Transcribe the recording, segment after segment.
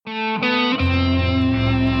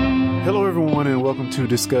Hello, everyone, and welcome to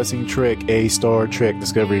Discussing Trek, a Star Trek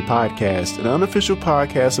Discovery podcast, an unofficial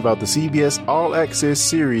podcast about the CBS All Access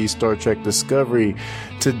series Star Trek Discovery.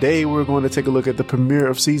 Today, we're going to take a look at the premiere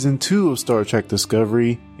of Season 2 of Star Trek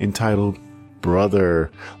Discovery, entitled Brother.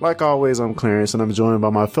 Like always, I'm Clarence, and I'm joined by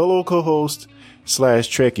my fellow co-host /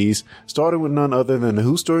 Trekkies, starting with none other than the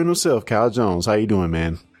Who Story himself, Kyle Jones. How you doing,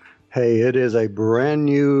 man? Hey, it is a brand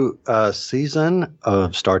new season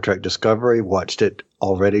of Star Trek Discovery. Watched it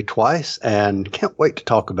already twice and can't wait to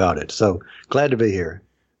talk about it. So glad to be here.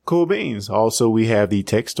 Cool beans. Also, we have the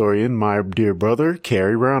tech historian, my dear brother,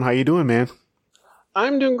 Carrie Brown. How you doing, man?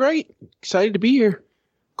 I'm doing great. Excited to be here.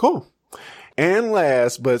 Cool. And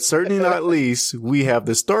last, but certainly not least, we have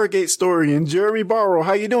the Stargate historian, Jeremy Barrow.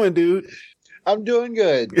 How you doing, dude? I'm doing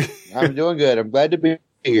good. I'm doing good. I'm glad to be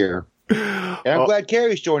here. And I'm glad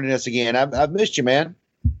Carrie's joining us again. I've missed you, man.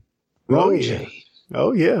 Oh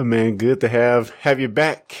yeah, man. Good to have you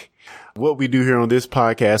back. What we do here on this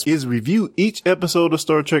podcast is review each episode of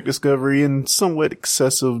Star Trek Discovery in somewhat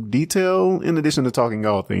excessive detail, in addition to talking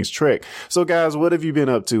all things Trek. So guys, what have you been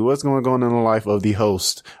up to? What's going on in the life of the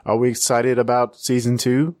host? Are we excited about season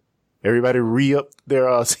 2? Everybody re-up their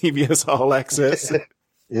CBS All Access?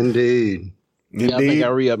 Indeed. Yeah, I think I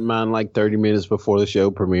re-upped mine like 30 minutes before the show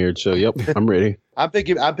premiered. So, yep, I'm ready. I'm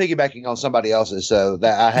piggybacking on somebody else's, so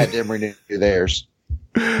that I had them renew theirs.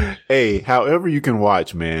 Hey, however you can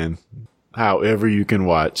watch, man. However you can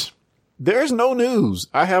watch. There's no news.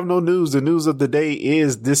 I have no news. The news of the day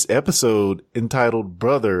is this episode entitled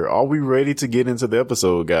Brother. Are we ready to get into the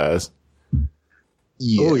episode, guys?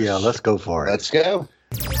 Yes. Oh, yeah. Let's go for it. Let's go.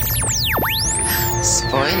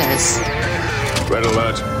 Spoilers. Red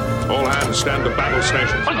alert. All hands stand to battle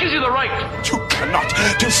stations. What gives you the right? You cannot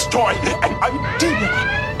destroy an idea.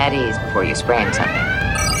 At ease before you sprain something.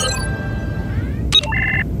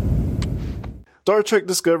 Star Trek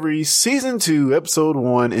Discovery Season 2, Episode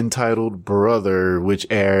 1, entitled Brother, which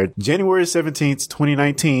aired January 17th,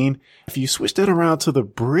 2019. If you switch that around to the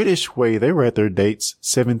British way, they were at their dates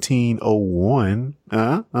 1701.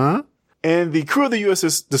 And the crew of the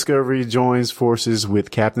USS Discovery joins forces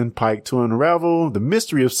with Captain Pike to unravel the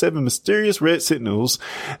mystery of 7 mysterious red sentinels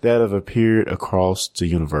that have appeared across the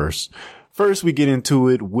universe. First, we get into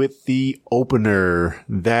it with the opener,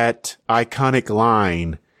 that iconic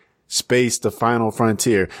line, "Space, the final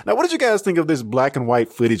frontier." Now, what did you guys think of this black and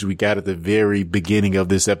white footage we got at the very beginning of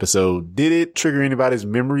this episode? Did it trigger anybody's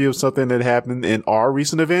memory of something that happened in our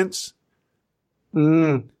recent events?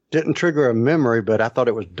 Didn't trigger a memory, but I thought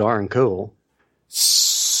it was darn cool.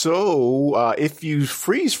 So, if you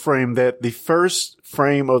freeze frame that, the first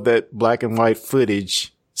frame of that black and white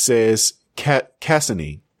footage says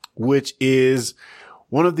Cassini, which is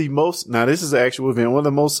one of the most, now this is an actual event, one of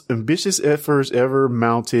the most ambitious efforts ever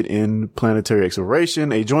mounted in planetary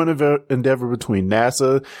exploration, a joint endeavor between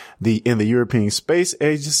NASA, and the European Space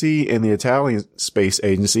Agency and the Italian Space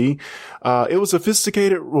Agency. It was a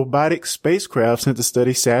sophisticated robotic spacecraft sent to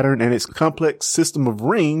study Saturn and its complex system of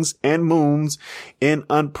rings and moons in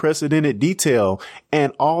unprecedented detail.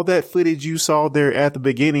 And all that footage you saw there at the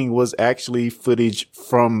beginning was actually footage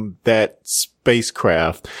from that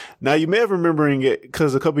spacecraft. Now, you may have remembering it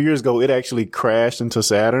because a couple years ago, it actually crashed into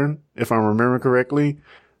Saturn, if I'm remembering correctly.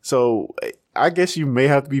 So I guess you may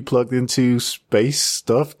have to be plugged into space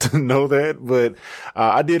stuff to know that. But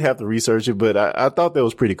I did have to research it, but I thought that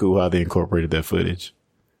was pretty cool how they incorporated that footage.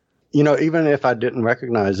 You know, even if I didn't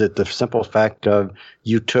recognize it, the simple fact of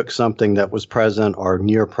you took something that was present or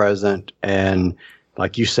near present and,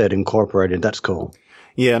 like you said, incorporated, that's cool.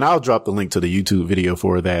 Yeah, and I'll drop the link to the YouTube video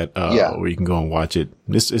for that, where you can go and watch it.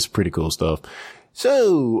 It's pretty cool stuff.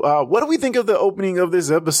 So, what do we think of the opening of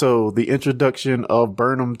this episode? The introduction of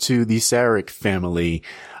Burnham to the Sarek family.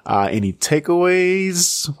 Any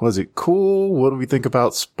takeaways? Was it cool? What do we think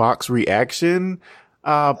about Spock's reaction?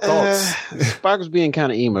 Thoughts? Spock was being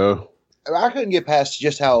kind of emo. I couldn't get past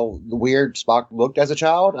just how weird Spock looked as a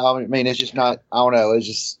child. I mean, it's just not, I don't know, it's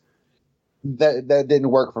just, that didn't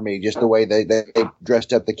work for me, just the way they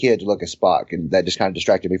dressed up the kid to look at Spock, and that just kind of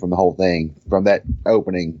distracted me from the whole thing, from that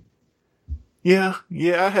opening. Yeah,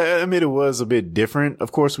 I mean, it was a bit different.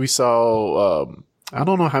 Of course, we saw, I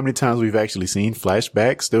don't know how many times we've actually seen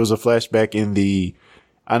flashbacks. There was a flashback in the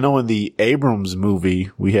Abrams movie,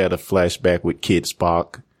 we had a flashback with Kid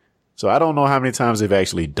Spock. So I don't know how many times they've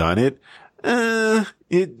actually done it.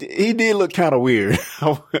 He did look kind of weird.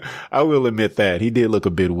 I will admit that. He did look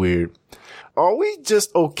a bit weird. Are we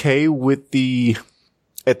just okay with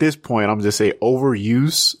at this point, I'm just saying,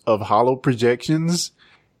 overuse of holo projections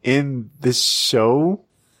in this show?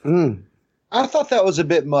 I thought that was a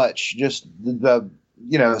bit much. Just the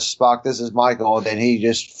Spock, this is Michael, and then he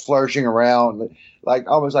just flourishing around, like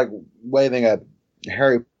almost like waving a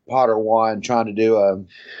Harry Potter wand, trying to do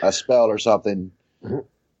a spell or something.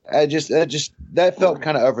 That felt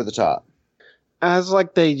kind of over the top. It's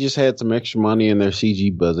like they just had some extra money in their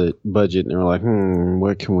CG budget, and they were like,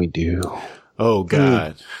 what can we do? Oh,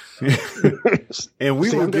 God. And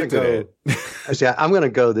we will get to that. See, I'm going to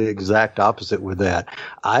go the exact opposite with that.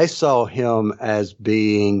 I saw him as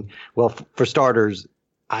being, well, for starters,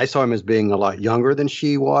 I saw him as being a lot younger than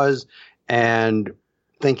she was, and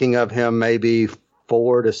thinking of him maybe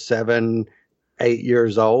 4 to 7, 8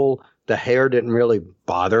 years old. The hair didn't really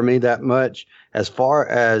bother me that much. As far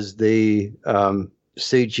as the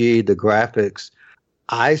CG, the graphics,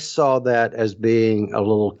 I saw that as being a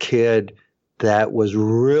little kid that was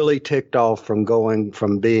really ticked off from going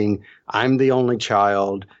from being, I'm the only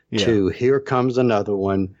child, to here comes another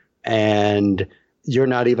one, and you're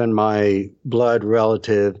not even my blood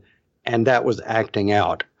relative. And that was acting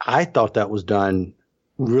out. I thought that was done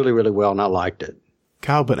really, really well, and I liked it.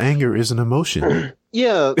 Kyle, but anger is an emotion.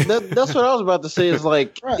 Yeah, that's what I was about to say. Is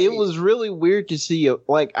like It was really weird to see.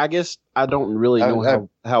 I guess I don't really know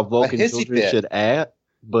how Vulcan children should act,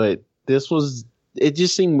 but it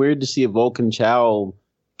just seemed weird to see a Vulcan child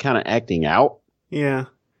kind of acting out. Yeah,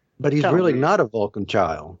 but he's really not a Vulcan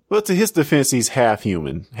child. Well, to his defense, he's half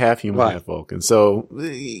human, half Vulcan. So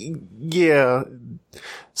yeah,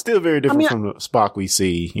 still very different from the Spock we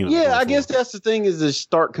see. I guess that's the thing, is the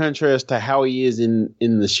stark contrast to how he is in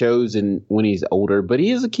the shows and when he's older. But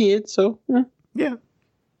he is a kid, so yeah.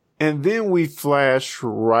 And then we flash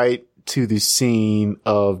right to the scene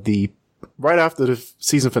of right after the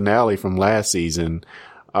season finale from last season,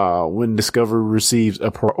 when Discovery receives a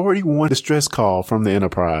priority 1 distress call from the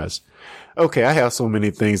Enterprise. Okay, I have so many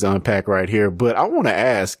things to unpack right here, but I want to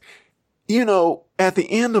ask, at the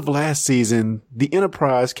end of last season, the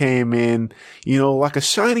Enterprise came in, like a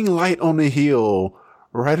shining light on the hill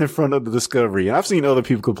right in front of the Discovery. And I've seen other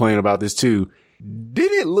people complain about this too.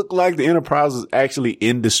 Did it look like the Enterprise was actually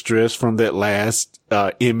in distress from that last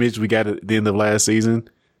image we got at the end of last season?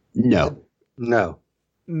 No.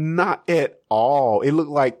 Not at all. It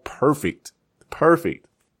looked like perfect.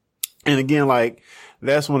 And again,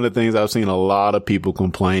 that's one of the things I've seen a lot of people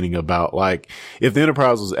complaining about. Like, if the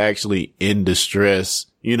Enterprise was actually in distress,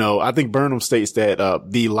 I think Burnham states that,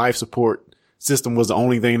 the life support system was the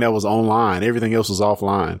only thing that was online. Everything else was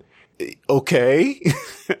offline. Okay.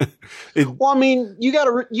 Well, I mean, you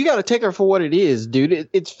gotta take her for what it is, dude.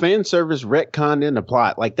 It's fan service retconned in the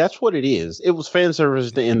plot. Like, that's what it is. It was fan service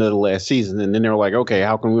at the end of the last season, and then they were like, okay,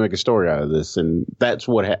 how can we make a story out of this? And that's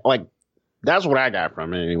what that's what I got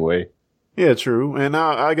from it anyway. Yeah, true. And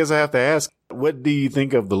I guess I have to ask, what do you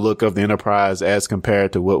think of the look of the Enterprise as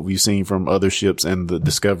compared to what we've seen from other ships and the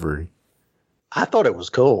Discovery? I thought it was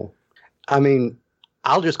cool. I mean,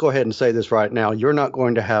 I'll just go ahead and say this right now. You're not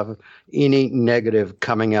going to have any negative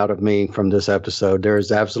coming out of me from this episode. There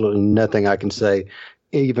is absolutely nothing I can say,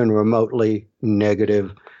 even remotely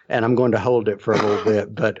negative. And I'm going to hold it for a little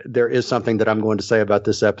bit. But there is something that I'm going to say about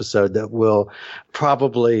this episode that will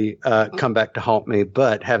probably come back to haunt me.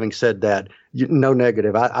 But having said that, no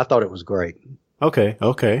negative. I thought it was great. Okay.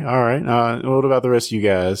 All right. What about the rest of you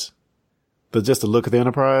guys? Just the look of the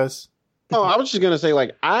Enterprise? Oh, I was just going to say,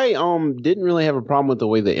 I didn't really have a problem with the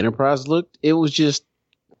way the Enterprise looked. It was just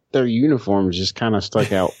their uniforms just kind of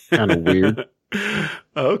stuck out kind of weird.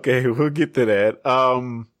 Okay, we'll get to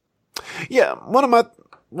that. Yeah, one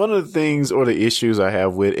of the things or the issues I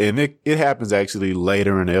have with, and it happens actually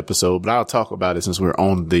later in the episode, but I'll talk about it since we're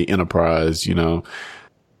on the Enterprise,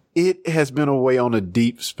 It has been away on a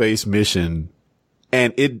deep space mission,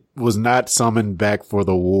 and it was not summoned back for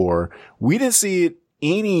the war. We didn't see it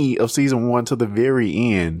any of season 1 to the very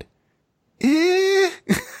end. This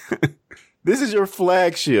is your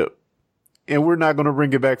flagship, and we're not going to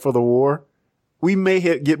bring it back for the war. We may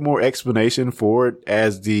get more explanation for it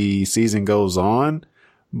as the season goes on,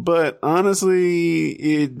 but honestly,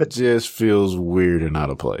 it just feels weird and out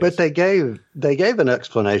of place. But they gave an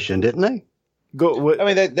explanation, didn't they?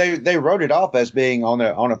 I mean, they wrote it off as being on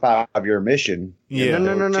a 5-year mission. Yeah,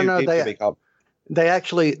 no. They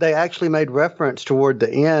actually made reference toward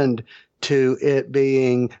the end to it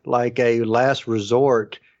being like a last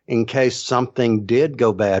resort in case something did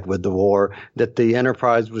go bad with the war, that the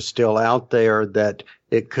Enterprise was still out there, that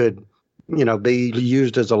it could, be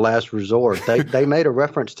used as a last resort. They made a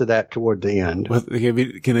reference to that toward the end. Well,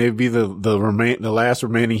 can they be the last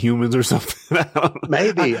remaining humans or something?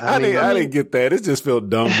 Maybe. I didn't get that. It just felt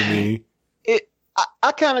dumb to me.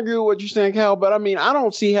 I kind of agree with what you're saying, Cal, but I mean, I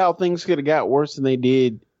don't see how things could have got worse than they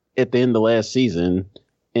did at the end of last season.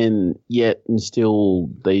 and still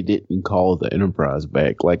they didn't call the Enterprise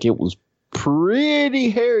back. Like, it was pretty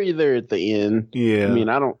hairy there at the end. Yeah. I mean,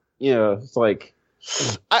 it's like,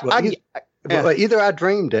 But either I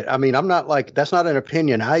dreamed it. I mean, I'm not like, that's not an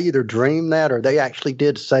opinion. I either dreamed that or they actually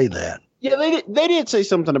did say that. Yeah, they did say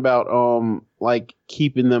something about like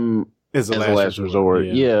keeping them As a last resort.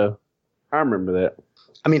 Yeah, I remember that.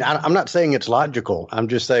 I mean, I'm not saying it's logical. I'm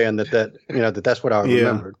just saying that's what I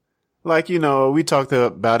remembered. Like, we talked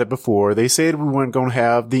about it before. They said we weren't going to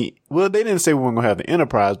have they didn't say we weren't going to have the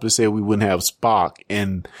Enterprise, but said we wouldn't have Spock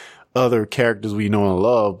and other characters we know and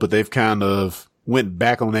love, but they've kind of went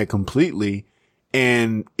back on that completely.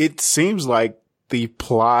 And it seems like the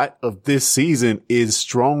plot of this season is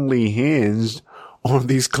strongly hinged on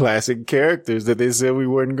these classic characters that they said we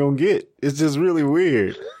weren't going to get. It's just really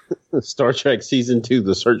weird. Star Trek Season 2,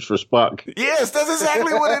 The Search for Spock. Yes, that's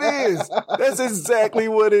exactly what it is. That's exactly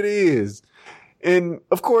what it is. And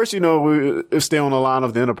of course, we stay on the line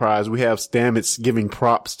of the Enterprise. We have Stamets giving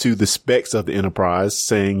props to the specs of the Enterprise,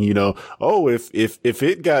 saying, if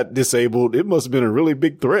it got disabled, it must have been a really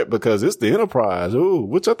big threat because it's the Enterprise. Ooh,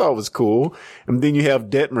 which I thought was cool. And then you have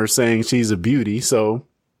Detmer saying she's a beauty. So,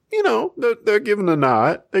 they're giving a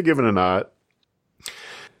nod. They're giving a nod.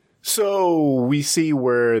 So we see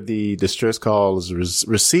where the distress call is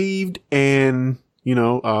received, and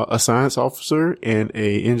a science officer and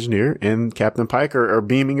a engineer and Captain Pike are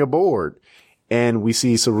beaming aboard. And we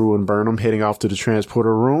see Saru and Burnham heading off to the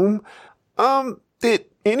transporter room. Did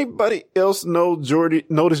anybody else notice Geordi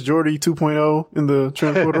 2.0 in the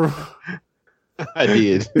transporter room? I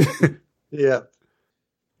did. Yeah.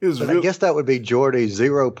 I guess that would be Geordi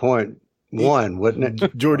 0.1, wouldn't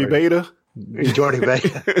it? Geordi Beta? Geordi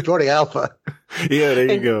Beta. Geordi Alpha. Yeah,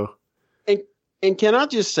 there you go. And can I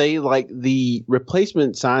just say, like, the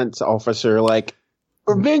replacement science officer, like,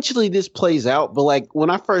 eventually this plays out, but, like, when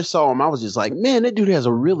I first saw him, I was just like, man, that dude has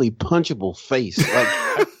a really punchable face. Like,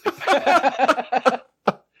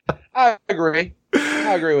 I agree.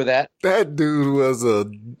 I agree with that. That dude was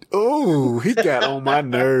he got on my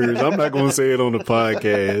nerves. I'm not going to say it on the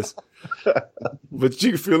podcast, but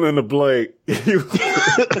you fill in the blank.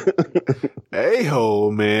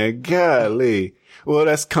 A-hole, man. Golly. Well,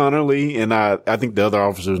 that's Connor Lee, and I think the other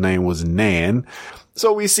officer's name was Nan.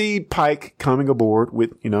 So we see Pike coming aboard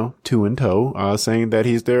with, two in tow, saying that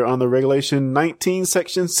he's there on the Regulation 19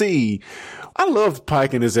 Section C. I loved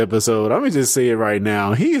Pike in this episode. I'm gonna just say it right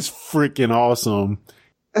now. He is freaking awesome.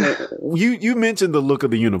 You mentioned the look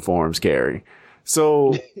of the uniforms, Carrie.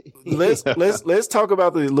 So let's talk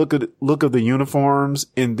about the look of the uniforms,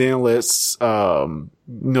 and then let's kind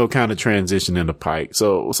of transition into Pike.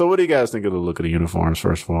 So what do you guys think of the look of the uniforms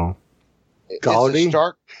first of all?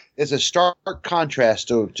 It's a stark contrast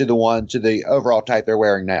to the overall type they're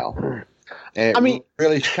wearing now. And it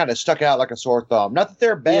really kind of stuck out like a sore thumb. Not that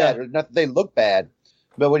they're bad, or not that they look bad,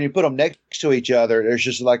 but when you put them next to each other, there's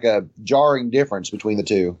just like a jarring difference between the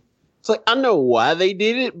two. It's like, I know why they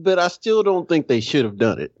did it, but I still don't think they should have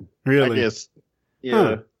done it. Really? I guess. Yeah.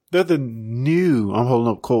 Huh. They're the new, I'm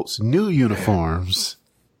holding up quotes, new uniforms.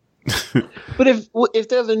 But if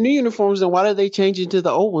they're the new uniforms, then why did they change into the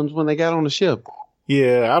old ones when they got on the ship?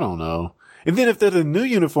 Yeah, I don't know. And then if they're the new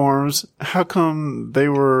uniforms, how come they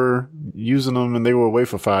were using them and they were away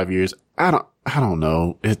for 5 years? I don't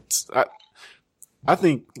know. I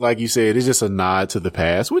think, like you said, it's just a nod to the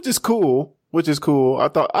past, which is cool. I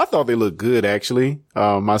thought they looked good, actually,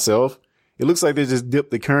 myself. It looks like they just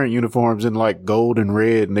dipped the current uniforms in like gold and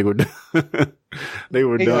red, and they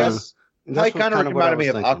were done. That kind of reminded me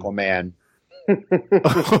of Aquaman.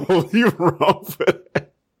 Oh, you're wrong for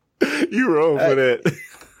that. You're wrong for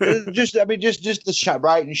that. just the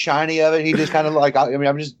bright and shiny of it. He just kind of like,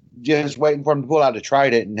 I'm just waiting for him to pull out a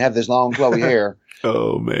trident and have this long flowy hair.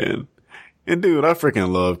 Oh man. And dude, I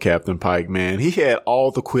freaking love Captain Pike, man. He had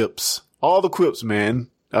all the quips, man.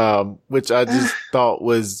 Which I just thought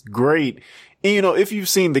was great. And, if you've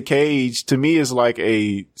seen The Cage, to me is like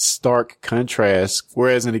a stark contrast.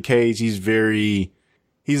 Whereas in The Cage, he's a very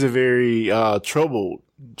troubled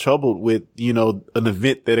with, an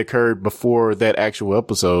event that occurred before that actual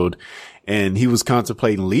episode. And he was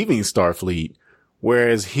contemplating leaving Starfleet.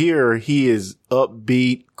 Whereas here, he is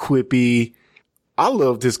upbeat, quippy. I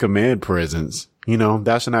loved his command presence.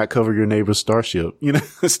 Thou shalt not cover your neighbor's starship.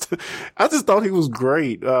 I just thought he was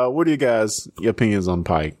great. What are you guys' opinions on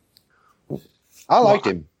Pike? I liked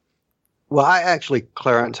him. Well, I actually,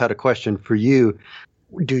 Clarence, had a question for you.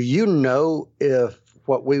 Do you know if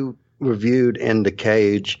what we reviewed in The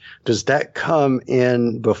Cage, does that come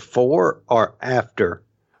in before or after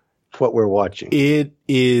what we're watching? It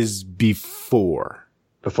is before.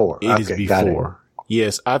 Before. It is before.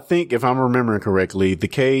 Yes, I think if I'm remembering correctly, The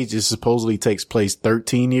Cage is supposedly takes place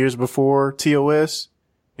 13 years before TOS,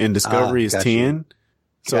 and Discovery is gotcha. 10.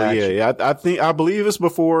 So Gotcha. yeah, I believe it's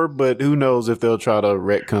before, but who knows if they'll try to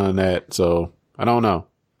retcon that. So I don't know.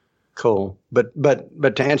 Cool. But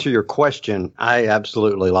to answer your question, I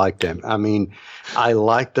absolutely liked him. I mean, I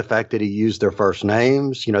liked the fact that he used their first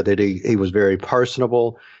names, that he was very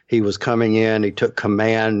personable. He was coming in, he took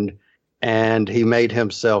command, and he made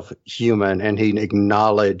himself human, and he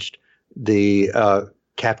acknowledged the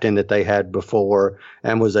captain that they had before,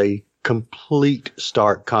 and was a complete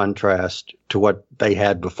stark contrast to what they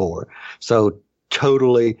had before. So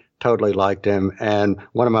totally liked him. And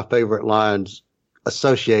one of my favorite lines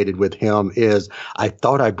associated with him is, "I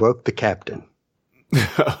thought I broke the captain."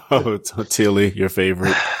 Oh, Tilly, your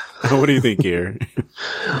favorite. What do you think here?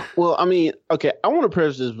 Well, I mean, okay, I want to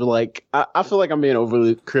preface this, but I feel like I'm being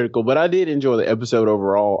overly critical, but I did enjoy the episode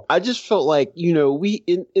overall. I just felt like, we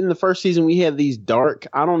in the first season we had these dark,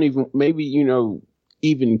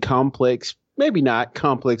 even complex, maybe not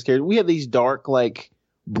complex characters. We had these dark,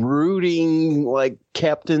 brooding,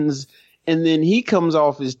 captains. And then he comes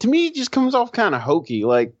off to me, it just comes off kind of hokey,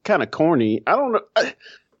 kind of corny. I don't know.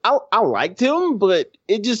 I liked him, but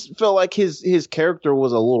it just felt like his character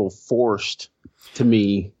was a little forced to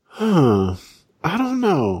me. I don't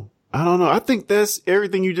know. I think that's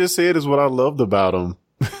everything you just said is what I loved about him.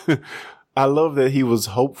 I love that he was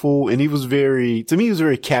hopeful, and he was very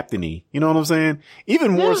captainy. You know what I'm saying?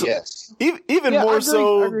 Even more so, Yes. even Yeah, more I agree.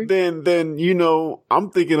 so than I'm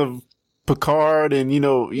thinking of Picard, and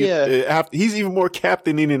he's even more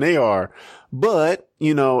captainy than they are. But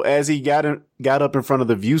as he got up in front of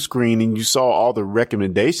the view screen and you saw all the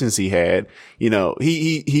recommendations he had,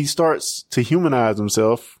 he starts to humanize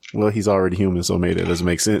himself. Well, he's already human, so maybe that doesn't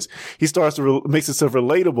make sense. He starts to makes himself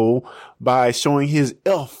relatable by showing his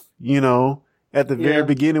elf, at the very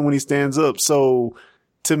beginning when he stands up. So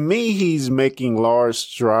to me, he's making large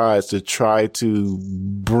strides to try to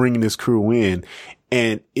bring this crew in.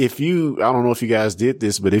 And I don't know if you guys did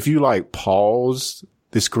this, but if you pause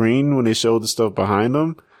the screen when they show the stuff behind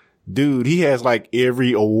him, dude, he has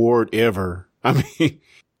every award ever. I mean,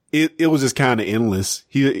 it was just kind of endless.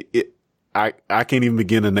 I can't even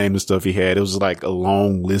begin to name the stuff he had. It was a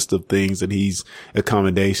long list of things that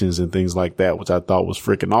accommodations and things like that, which I thought was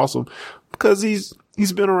freaking awesome because he's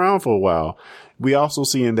been around for a while. We also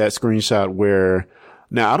see in that screenshot where,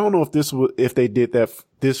 now I don't know if they did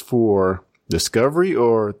this for Discovery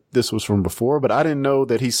or this was from before, but I didn't know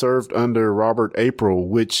that he served under Robert April,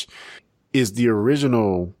 which is the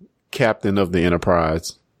original captain of the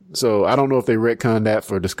Enterprise. So I don't know if they retconned that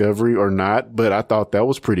for Discovery or not, but I thought that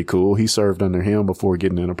was pretty cool. He served under him before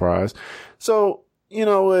getting Enterprise. So, you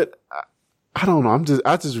know what? I don't know.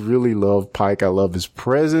 I just really love Pike. I love his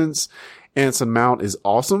presence. Anson Mount is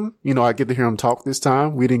awesome. I get to hear him talk this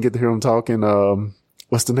time. We didn't get to hear him talk in,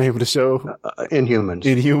 what's the name of the show?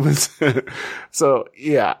 Inhumans. So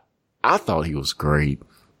yeah, I thought he was great.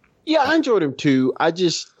 Yeah, I enjoyed him too. I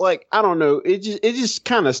just I don't know. It just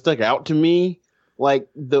kind of stuck out to me.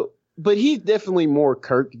 But he's definitely more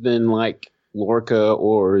Kirk than Lorca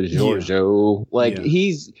or Giorgio.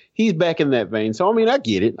 He's back in that vein. So I mean, I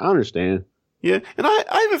get it. I understand. Yeah. And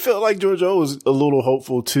I even felt like Giorgio was a little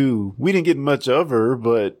hopeful too. We didn't get much of her,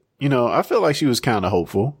 but I felt like she was kind of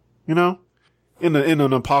hopeful, in an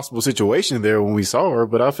impossible situation there when we saw her,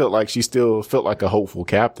 but I felt like she still felt like a hopeful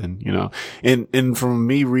captain, and from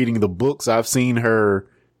me reading the books, I've seen her,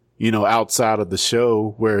 outside of the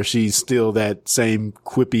show where she's still that same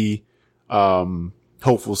quippy,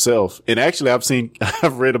 hopeful self. And actually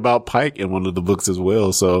I've read about Pike in one of the books as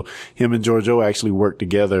well. So him and Giorgio actually worked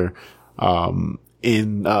together,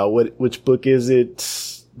 in, which book is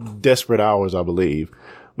it? Desperate Hours, I believe.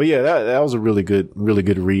 But yeah, that was a really good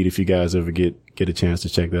read if you guys ever get a chance to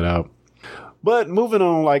check that out. But moving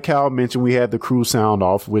on, like Kyle mentioned, we had the crew sound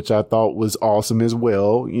off, which I thought was awesome as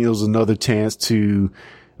well. It was another chance to,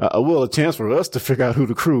 a chance for us to figure out who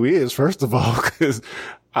the crew is, first of all, because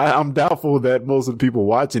I'm doubtful that most of the people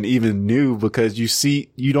watching even knew, because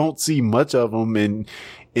you don't see much of them.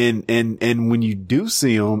 And when you do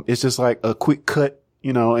see them, it's just like a quick cut,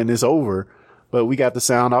 and it's over. But we got the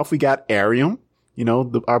sound off. We got Arium,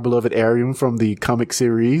 our beloved Arium from the comic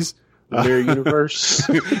series. Mirror Universe.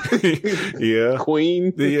 Yeah.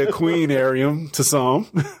 Queen. The Queen Arium to some.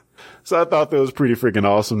 So I thought that was pretty freaking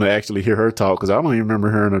awesome to actually hear her talk, because I don't even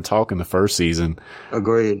remember hearing her talk in the first season.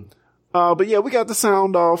 Agreed. But yeah, we got the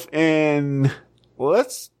sound off, and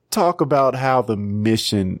let's talk about how the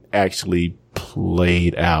mission actually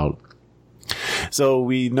played out. So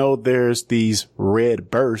we know there's these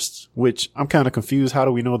red bursts, which I'm kind of confused. How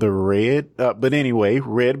do we know they're red? But anyway,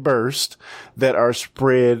 red bursts that are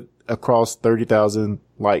spread across 30,000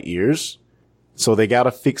 light years. So they got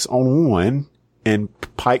to fix on one, and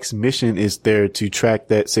Pike's mission is there to track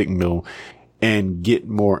that signal and get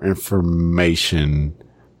more information.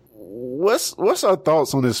 What's our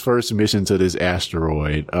thoughts on this first mission to this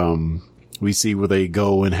asteroid? We see where they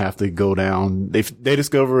go and have to go down. They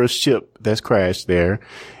discover a ship that's crashed there,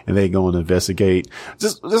 and they go and investigate.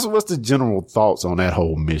 Just what's the general thoughts on that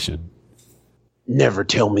whole mission? Never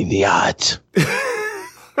tell me the odds.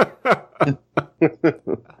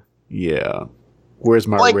 Yeah. Where's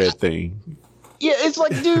my red thing? Yeah, it's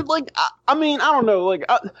like, dude, like, I mean, I don't know. Like,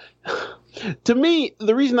 to me,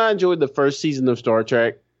 the reason I enjoyed the first season of Star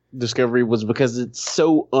Trek Discovery was because it was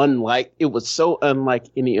so unlike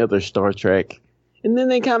any other Star Trek. And then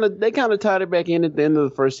they kind of tied it back in at the end of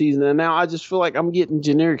the first season. And now I just feel like I'm getting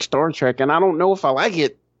generic Star Trek, and I don't know if I like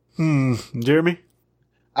it. Jeremy?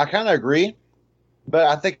 I kind of agree, but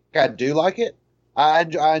I think I do like it. I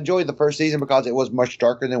enjoyed the first season because it was much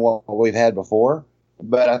darker than what we've had before.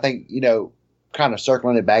 But I think, kind of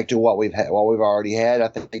circling it back to what we've already had, I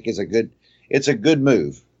think is it's a good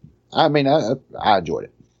move. I mean, I enjoyed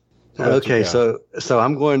it. Okay, so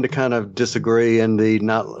I'm going to kind of disagree in the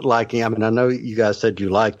not liking. I mean, I know you guys said you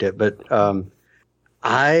liked it, but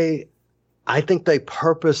I think they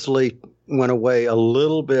purposely went away a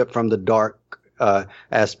little bit from the dark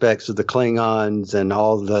aspects of the Klingons and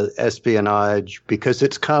all the espionage because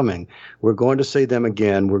it's coming. We're going to see them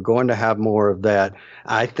again. We're going to have more of that.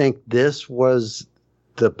 I think this was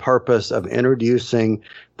the purpose of introducing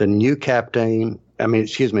the new captain,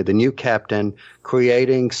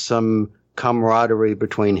 creating some camaraderie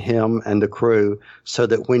between him and the crew so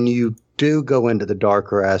that when you do go into the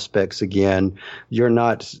darker aspects again, you're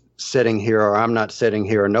not sitting here, or I'm not sitting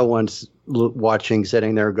here, or no one's watching,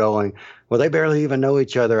 sitting there going, well, they barely even know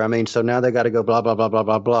each other. I mean, so now they got to go blah, blah, blah, blah,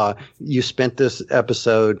 blah, blah. You spent this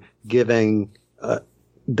episode giving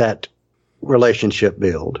that relationship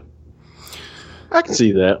build. I can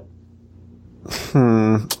see that.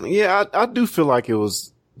 Yeah, I do feel like it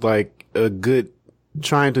was like a good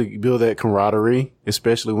trying to build that camaraderie,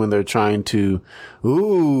 especially when they're trying to,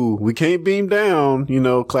 we can't beam down,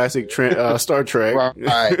 classic Star Trek.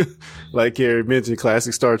 Right. Like Gary mentioned,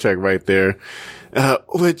 classic Star Trek right there.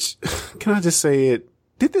 Which, can I just say it?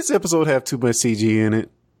 Did this episode have too much CG in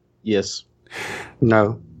it? Yes.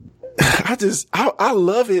 No. I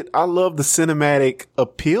love it. I love the cinematic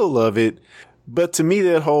appeal of it. But to me,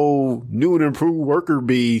 that whole new and improved worker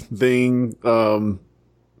bee thing,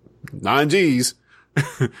 9Gs,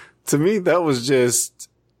 to me, that was just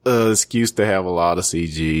an excuse to have a lot of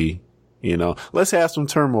CG. Let's have some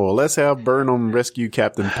turmoil. Let's have Burnham rescue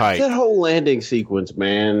Captain Pike. That whole landing sequence,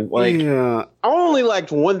 man. Like, yeah. I only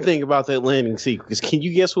liked one thing about that landing sequence. Can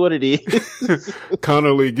you guess what it is?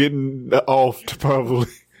 Connolly getting offed, probably.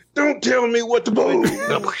 Don't tell me what to do.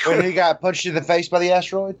 When he got punched in the face by the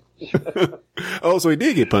asteroid. Oh, so he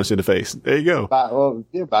did get punched in the face. There you go. By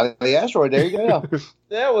the asteroid. There you go.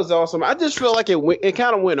 That was awesome. I just feel like it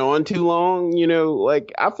kind of went on too long.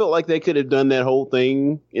 Like I felt like they could have done that whole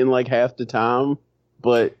thing in like half the time,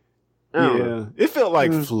 but I don't know. It felt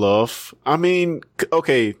like fluff. I mean,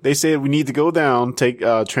 okay, they said we need to go down, take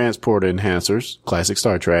transporter enhancers, classic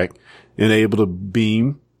Star Trek, and able to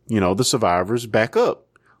beam, the survivors back up.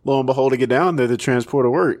 Lo and behold, to get down there, the transporter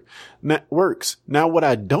works. Now, what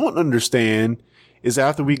I don't understand is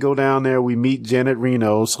after we go down there, we meet Janet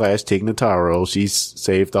Reno / Tig Notaro. She's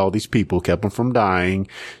saved all these people, kept them from dying.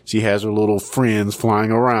 She has her little friends flying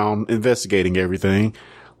around, investigating everything.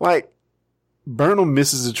 Like, Burnham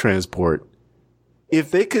misses a transport. If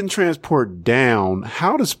they couldn't transport down,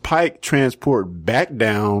 how does Pike transport back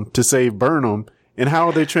down to save Burnham? And how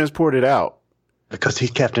are they transported out? Because he's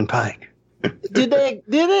Captain Pike. Did they,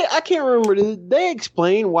 I can't remember. Did they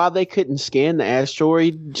explain why they couldn't scan the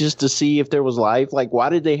asteroid just to see if there was life? Like, why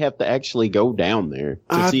did they have to actually go down there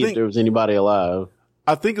to see if there was anybody alive?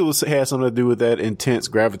 I think it had something to do with that intense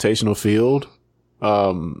gravitational field.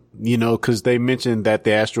 Cause they mentioned that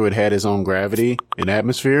the asteroid had its own gravity and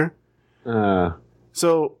atmosphere.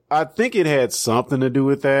 So I think it had something to do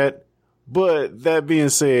with that. But that being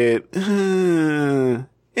said,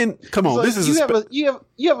 and come on, this is you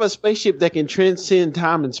have a spaceship that can transcend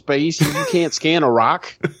time and space, and you can't scan a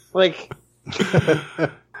rock. Like,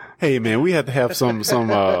 hey man, we have to have some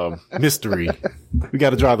mystery. We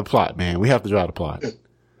got to drive the plot, man. We have to drive the plot.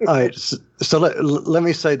 All right, so let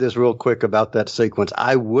me say this real quick about that sequence.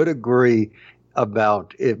 I would agree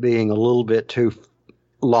about it being a little bit too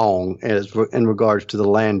long as in regards to the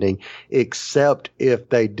landing, except if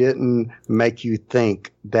they didn't make you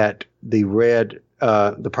think that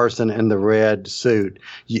the person in the red suit,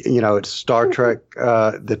 it's Star Trek,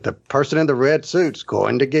 that the person in the red suit's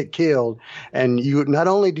going to get killed. And you, not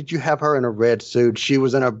only did you have her in a red suit, she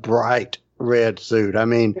was in a bright red suit. I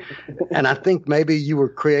mean, and I think maybe you were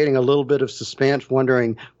creating a little bit of suspense,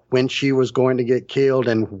 wondering when she was going to get killed,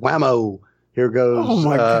 and whammo, here goes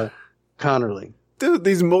Connerly. Dude,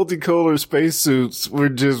 these multicolor spacesuits were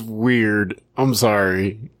just weird. I'm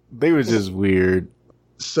sorry. They were just weird.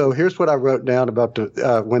 So here's what I wrote down about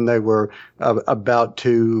when they were about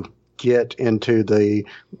to get into the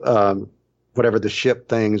whatever the ship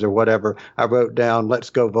things or whatever. I wrote down, "Let's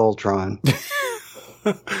go Voltron."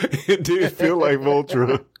 It did feel like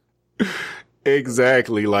Voltron.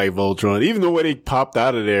 Exactly like Voltron. Even the way they popped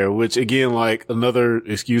out of there, which again, like another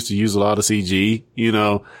excuse to use a lot of CG,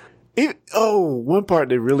 one part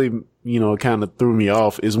that really, kind of threw me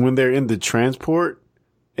off is when they're in the transport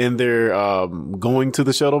and they're going to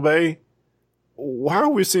the shuttle bay. Why are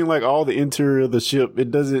we seeing like all the interior of the ship?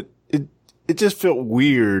 It just felt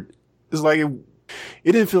weird. It's like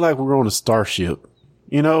it didn't feel like we were on a starship,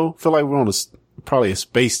 felt like we're on probably a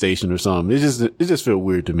space station or something. It just felt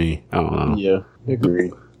weird to me. I don't know. Yeah,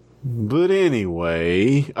 agreed. But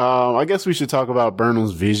anyway, I guess we should talk about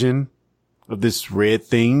Burnham's vision of this red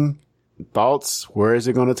thing. Thoughts? Where is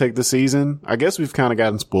it going to take the season? I guess we've kind of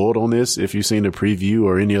gotten spoiled on this if you've seen the preview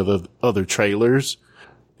or any other trailers.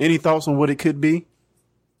 Any thoughts on what it could be?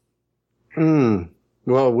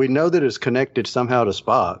 Well, we know that it's connected somehow to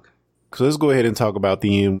Spock. So let's go ahead and talk about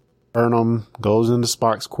the end. Burnham goes into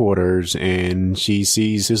Spock's quarters and she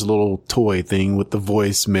sees his little toy thing with the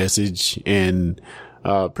voice message, and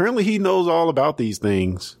apparently he knows all about these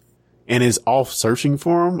things and is off searching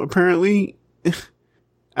for them, apparently.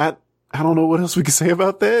 I don't know what else we can say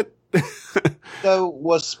about that. So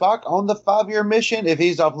was Spock on the 5-year mission if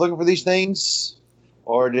he's off looking for these things?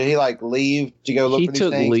 Or did he leave to go look for these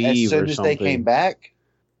things as soon as they came back?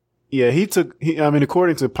 Yeah,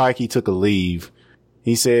 according to Pike, he took a leave.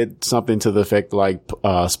 He said something to the effect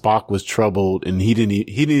Spock was troubled and he didn't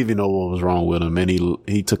even know what was wrong with him, and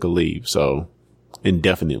he took a leave, so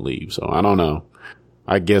indefinite leave. So I don't know.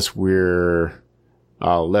 I guess we're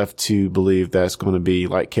left to believe that's going to be,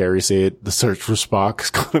 like Carrie said, the search for Spock is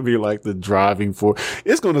going to be like the driving force.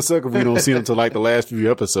 It's going to suck if we don't see him until like the last few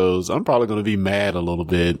episodes. I'm probably going to be mad a little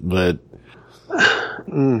bit, but.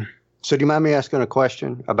 So do you mind me asking a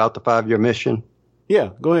question about the 5-year mission? Yeah,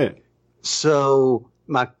 go ahead. So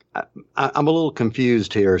I'm a little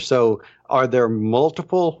confused here. So are there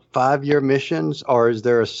multiple 5-year missions, or is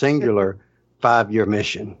there a singular 5-year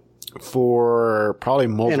mission? For probably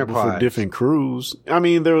multiple for different crews. I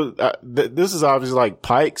mean, this is obviously like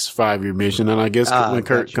Pike's 5-year mission, and I guess when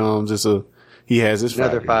Kirk comes, he has his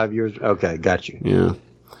another 5 years. Okay, got you. Yeah.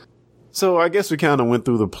 So I guess we kind of went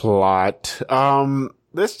through the plot. I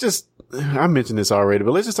mentioned this already,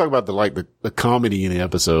 but let's just talk about the comedy in the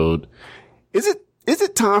episode. Is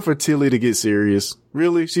it time for Tilly to get serious?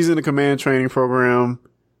 Really? She's in a command training program,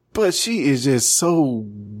 but she is just so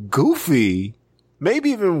goofy.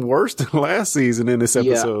 Maybe even worse than last season in this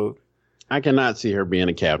episode. Yeah, I cannot see her being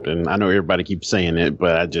a captain. I know everybody keeps saying it,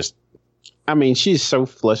 but she's so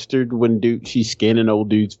flustered when she's scanning old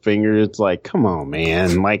dude's finger. It's like, come on,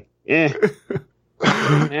 man.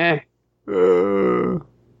 Oh,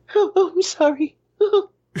 I'm sorry.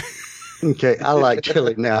 Okay, I like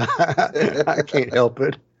Tilly now. I can't help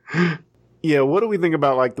it. Yeah, what do we think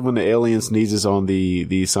about when the alien sneezes on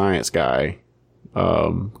the science guy,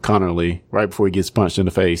 Connerly, right before he gets punched in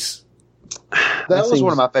the face? That was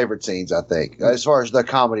one of my favorite scenes, I think, as far as the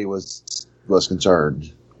comedy was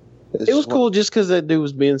concerned. It was cool just because that dude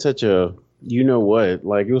was being such a it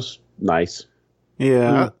was nice.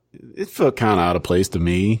 Yeah, it felt kind of out of place to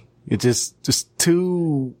me. It just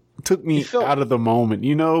took me out of the moment.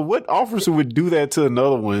 What officer would do that to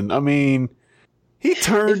another one? I mean, he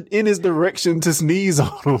turned in his direction to sneeze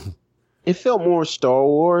on him. It felt more Star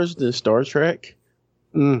Wars than Star Trek.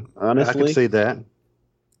 Honestly, I can see that.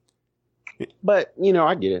 But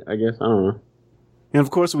I get it. I guess I don't know. And of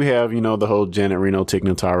course, we have the whole Janet Reno Tig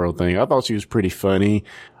Notaro thing. I thought she was pretty funny,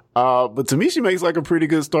 but to me, she makes a pretty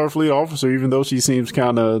good Starfleet officer, even though she seems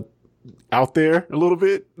kind of out there a little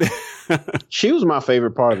bit. She was my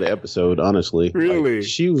favorite part of the episode, honestly. Really?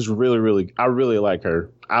 She was really, really, I really like her.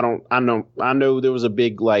 I know there was a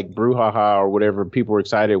big brouhaha or whatever. People were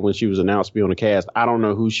excited when she was announced to be on the cast. I don't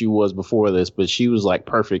know who she was before this, but she was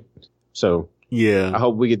perfect. So yeah, I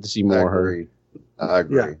hope we get to see more of her. I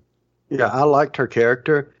agree. Yeah, I liked her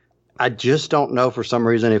character. I just don't know for some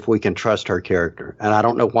reason if we can trust her character. And I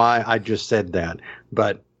don't know why I just said that,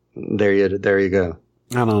 but there you go.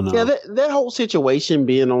 I don't know. Yeah, that whole situation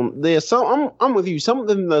being on there. So I'm with you.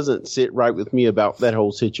 Something doesn't sit right with me about that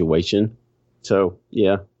whole situation. So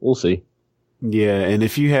yeah, we'll see. Yeah, and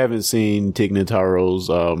if you haven't seen Tig Notaro's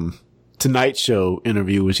Tonight Show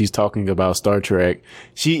interview when she's talking about Star Trek,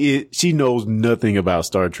 she knows nothing about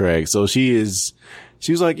Star Trek. So she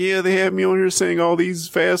was like, yeah, they had me on here saying all these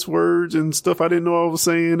fast words and stuff I didn't know I was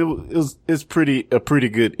saying. It's a pretty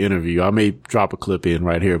good interview. I may drop a clip in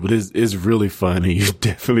right here, but it's really funny. You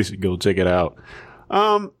definitely should go check it out.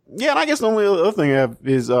 Yeah, and I guess the only other thing I have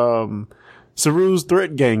is, Saru's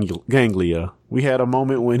threat ganglia. We had a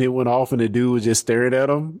moment when it went off and the dude was just staring at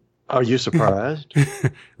him. Are you surprised?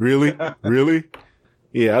 Really? Really?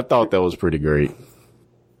 Yeah, I thought that was pretty great.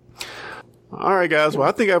 All right, guys. Well,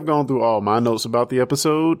 I think I've gone through all my notes about the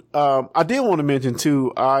episode. I did want to mention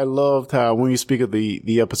too, I loved how when you speak of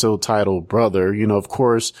the episode title, Brother, of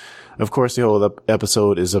course, the whole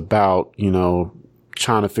episode is about,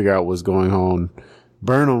 trying to figure out what's going on.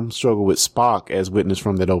 Burnham struggled with Spock as witnessed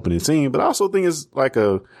from that opening scene, but I also think it's like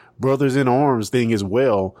a brothers in arms thing as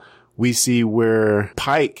well. We see where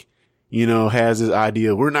Pike, has his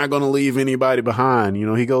idea, we're not going to leave anybody behind.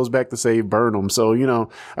 He goes back to save Burnham. So,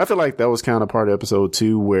 I feel like that was kind of part of episode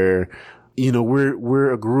 2 where,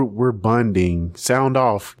 we're a group, we're bonding, sound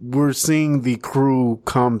off. We're seeing the crew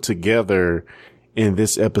come together in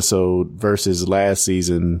this episode versus last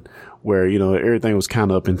season where, everything was kind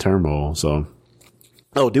of up in turmoil. So,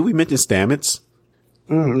 oh, did we mention Stamets?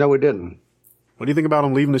 No, we didn't. What do you think about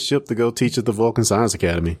him leaving the ship to go teach at the Vulcan Science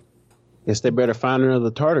Academy? Guess they better find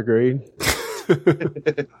another tardigrade.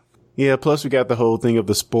 Yeah, plus we got the whole thing of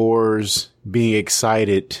the spores being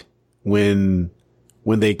excited when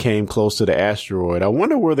they came close to the asteroid. I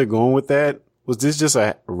wonder where they're going with that. Was this just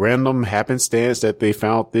a random happenstance that they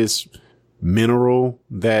found this mineral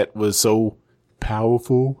that was so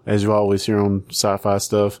powerful, as you always hear on sci-fi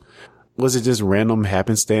stuff? Was it just random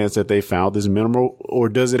happenstance that they found this mineral, or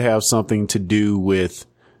does it have something to do with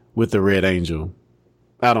the Red Angel?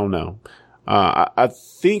 I don't know. I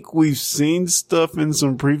think we've seen stuff in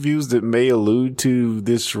some previews that may allude to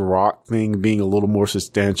this rock thing being a little more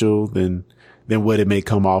substantial than what it may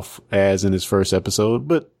come off as in its first episode,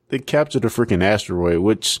 but they captured a freaking asteroid,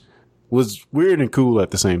 which was weird and cool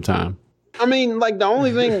at the same time. I mean, like the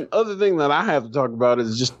only other thing that I have to talk about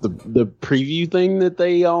is just the preview thing that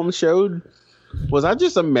they showed. Was I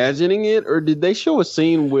just imagining it, or did they show a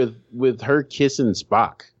scene with her kissing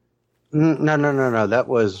Spock? No. That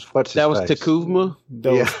was that was Takuvma.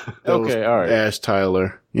 Okay, all right. Ash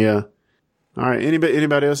Tyler. Yeah. All right.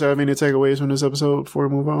 Anybody else have any takeaways from this episode before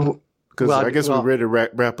we move on? Because I guess we're ready to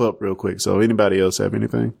wrap up real quick. So anybody else have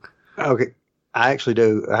anything? Okay, I actually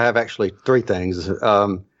do. I have actually 3 things.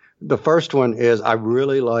 The first one is I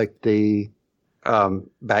really like the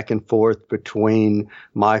back and forth between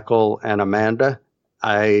Michael and Amanda.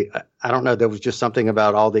 I don't know. There was just something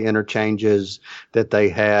about all the interchanges that they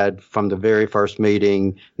had from the very first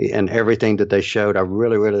meeting and everything that they showed. I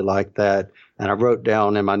really, really liked that. And I wrote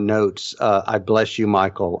down in my notes, I bless you,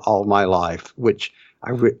 Michael, all my life, which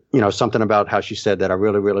something about how she said that. I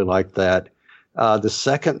really, really liked that. The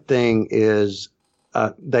second thing is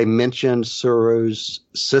they mentioned Saru's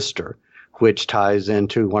sister, which ties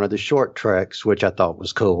into one of the short treks, which I thought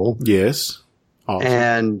was cool. Yes. Awesome.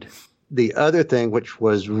 And the other thing, which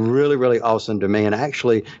was really, really awesome to me and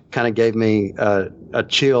actually kind of gave me a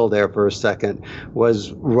chill there for a second,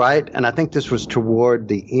 was right, and I think this was toward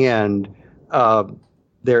the end,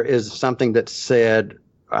 there is something that said,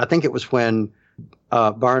 I think it was when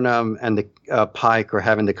Burnham and the Pike are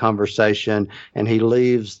having the conversation, and he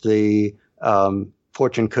leaves the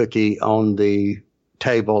fortune cookie on the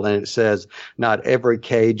table, and it says, "Not every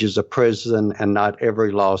cage is a prison, and not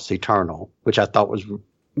every loss eternal," which I thought was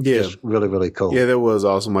just really, really cool. Yeah, that was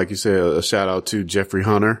awesome. Like you said, a shout out to Jeffrey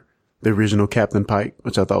Hunter, the original Captain Pike,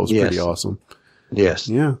 which I thought was pretty awesome. Yes.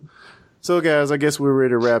 Yeah. So, guys, I guess we're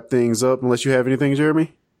ready to wrap things up. Unless you have anything,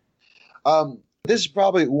 Jeremy. This is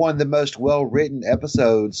probably one of the most well-written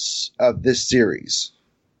episodes of this series,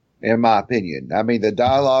 in my opinion. I mean, the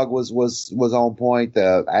dialogue was on point.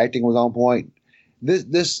 The acting was on point.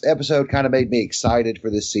 This episode kind of made me excited for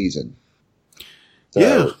this season.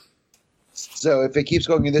 So if it keeps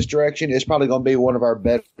going in this direction, it's probably going to be one of our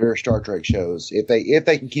better Star Trek shows if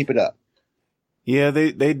they can keep it up. Yeah,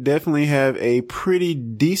 they definitely have a pretty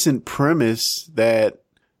decent premise that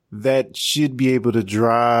should be able to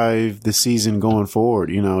drive the season going forward.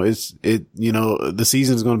 The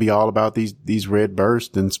season's going to be all about these red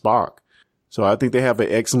bursts and Spock. So I think they have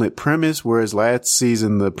an excellent premise, whereas last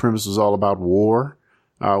season the premise was all about war,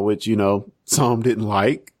 which, you know, some didn't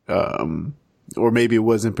like, or maybe it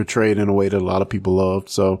wasn't portrayed in a way that a lot of people loved.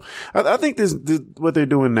 So I think this what they're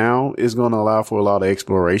doing now is going to allow for a lot of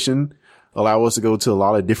exploration, allow us to go to a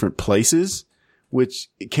lot of different places, which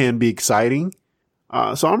can be exciting.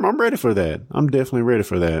 So I'm ready for that. I'm definitely ready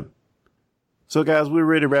for that. So guys, we're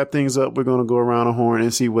ready to wrap things up. We're going to go around the horn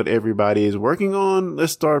and see what everybody is working on.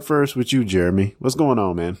 Let's start first with you, Jeremy. What's going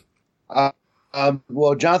on, man?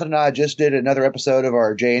 Well, Jonathan and I just did another episode of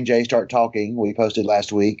our J&J Start Talking. We posted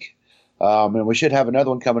last week. And we should have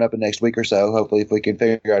another one coming up in the next week or so, hopefully, if we can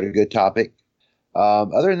figure out a good topic.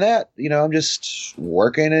 Other than that, you know, I'm just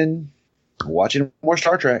working and watching more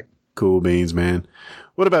Star Trek. Cool beans, man.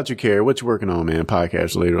 What about you, Carrie? What you working on, man?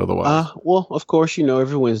 Podcast later, otherwise? Well, of course, you know,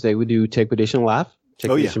 every Wednesday we do Tech Edition Live,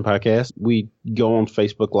 Tech Edition Podcast. We go on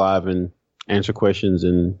Facebook Live and answer questions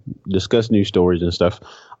and discuss news stories and stuff.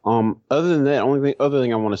 Other than that, other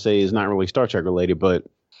thing I want to say is not really Star Trek related, but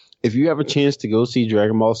if you have a chance to go see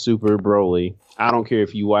Dragon Ball Super Broly, I don't care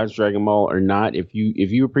if you watch Dragon Ball or not. If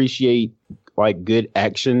you appreciate like good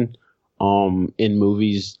action, in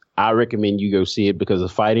movies, I recommend you go see it because the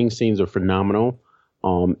fighting scenes are phenomenal.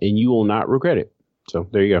 And you will not regret it. So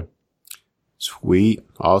there you go. Sweet.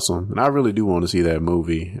 Awesome. And I really do want to see that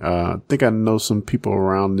movie. I think I know some people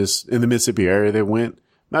around in the Mississippi area that went.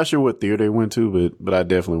 Not sure what theater they went to, but I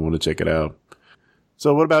definitely want to check it out.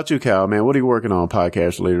 So what about you, Cal, man? What are you working on,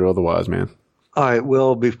 podcast related or otherwise, man? All right.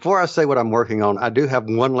 Well, before I say what I'm working on, I do have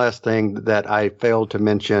one last thing that I failed to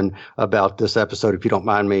mention about this episode, if you don't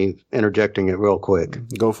mind me interjecting it real quick.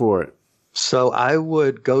 Go for it. So I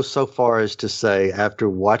would go so far as to say, after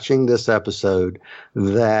watching this episode,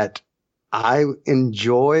 that I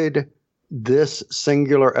enjoyed this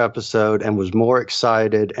singular episode and was more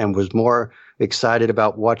excited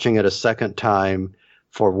about watching it a second time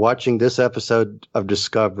for watching this episode of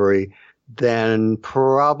Discovery than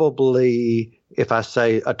probably, if I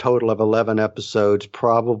say a total of 11 episodes,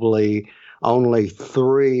 probably only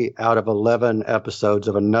 3 out of 11 episodes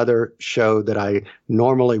of another show that I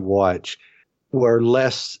normally watch were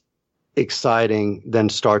less exciting than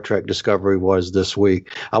Star Trek Discovery was this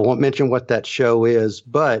week. I won't mention what that show is,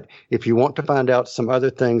 but if you want to find out some other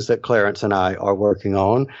things that Clarence and I are working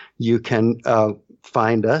on, you can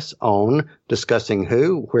find us on Discussing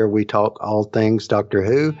Who, where we talk all things Doctor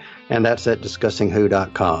Who, and that's at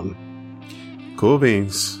discussingwho.com. Cool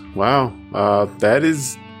beans. Wow. That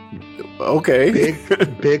is okay.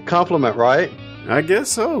 Big compliment, right? I guess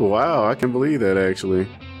so. Wow. I can believe that, actually.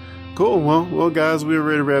 Cool. Well, guys, we're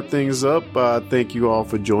ready to wrap things up. Thank you all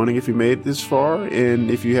for joining if you made it this far.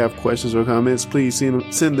 And if you have questions or comments, please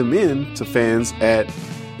send them in to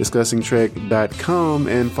fans@discussingtrek.com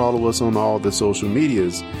and follow us on all the social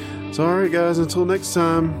medias. So, all right, guys, until next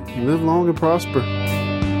time, live long and prosper.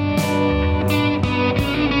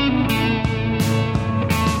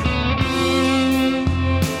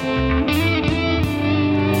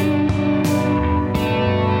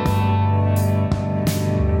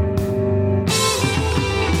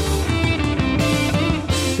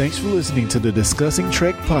 Thanks for listening to the Discussing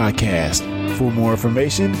Trek podcast. For more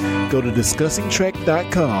information, go to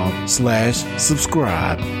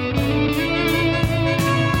discussingtrek.com/subscribe.